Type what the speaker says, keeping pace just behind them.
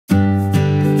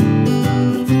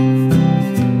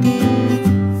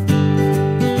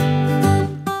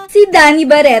Dani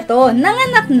Barretto,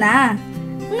 nanganak na!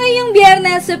 Ngayong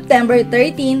biyernes, September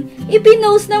 13,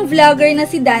 ipinost ng vlogger na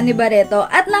si Dani Barretto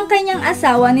at ng kanyang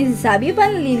asawa ni Xavi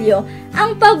Panlilio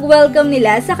ang pag-welcome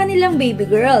nila sa kanilang baby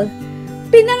girl.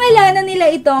 Pinangalanan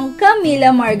nila itong Camila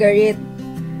Margaret.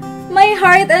 My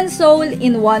heart and soul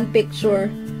in one picture.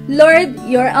 Lord,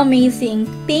 you're amazing.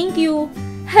 Thank you.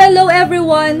 Hello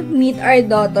everyone, meet our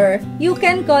daughter. You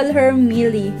can call her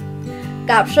Millie.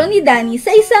 Caption ni Dani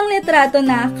sa isang litrato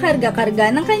na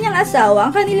karga-karga ng kanyang asawa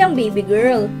ang kanilang baby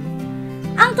girl.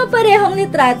 Ang kaparehong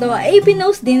litrato ay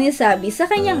pinost din ni Xavi sa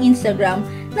kanyang Instagram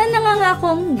na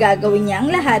nangangakong gagawin niya ang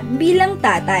lahat bilang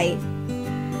tatay.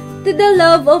 To the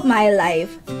love of my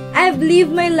life, I've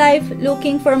lived my life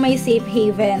looking for my safe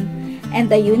haven, and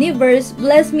the universe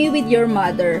blessed me with your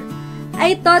mother.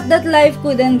 I thought that life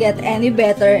couldn't get any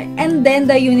better, and then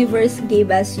the universe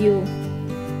gave us you.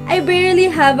 I barely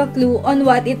have a clue on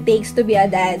what it takes to be a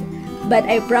dad, but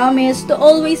I promise to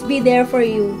always be there for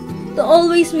you, to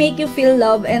always make you feel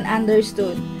loved and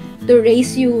understood, to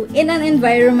raise you in an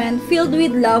environment filled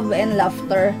with love and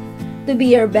laughter, to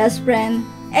be your best friend,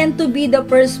 and to be the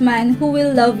first man who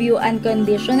will love you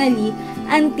unconditionally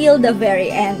until the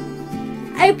very end.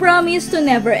 I promise to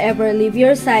never ever leave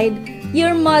your side.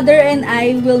 Your mother and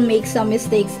I will make some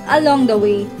mistakes along the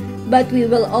way, but we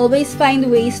will always find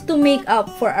ways to make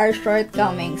up for our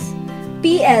shortcomings.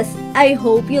 P.S. I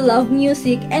hope you love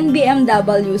music and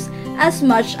BMWs as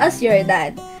much as your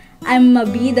dad. I'ma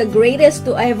be the greatest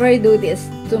to ever do this.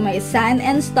 To my sun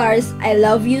and stars, I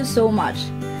love you so much.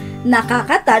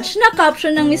 Nakaka-touch na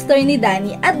caption ng Mr. ni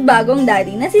Dani at bagong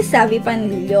daddy na si Xavi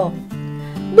Panlilio.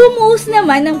 Bumuhos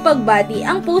naman ng pagbati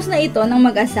ang post na ito ng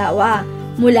mag-asawa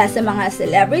mula sa mga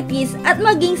celebrities at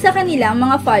maging sa kanilang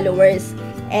mga followers.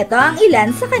 Ito ang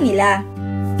ilan sa kanila.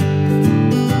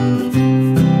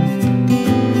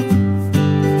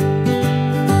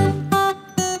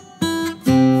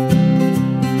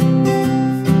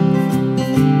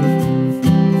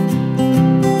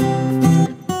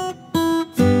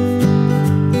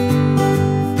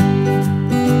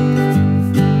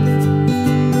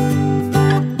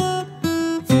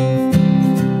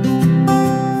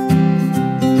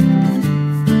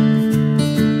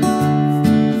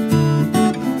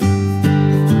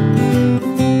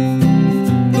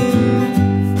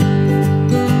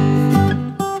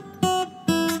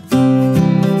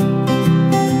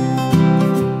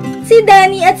 Si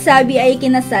Dani at Xavi ay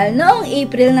kinasal noong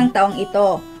April ng taong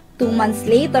ito. 2 months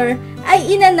later, ay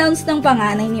in-announce ng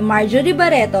panganay ni Marjorie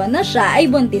Barretto na siya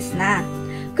ay buntis na.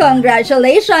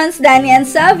 Congratulations, Dani and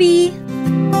Xavi!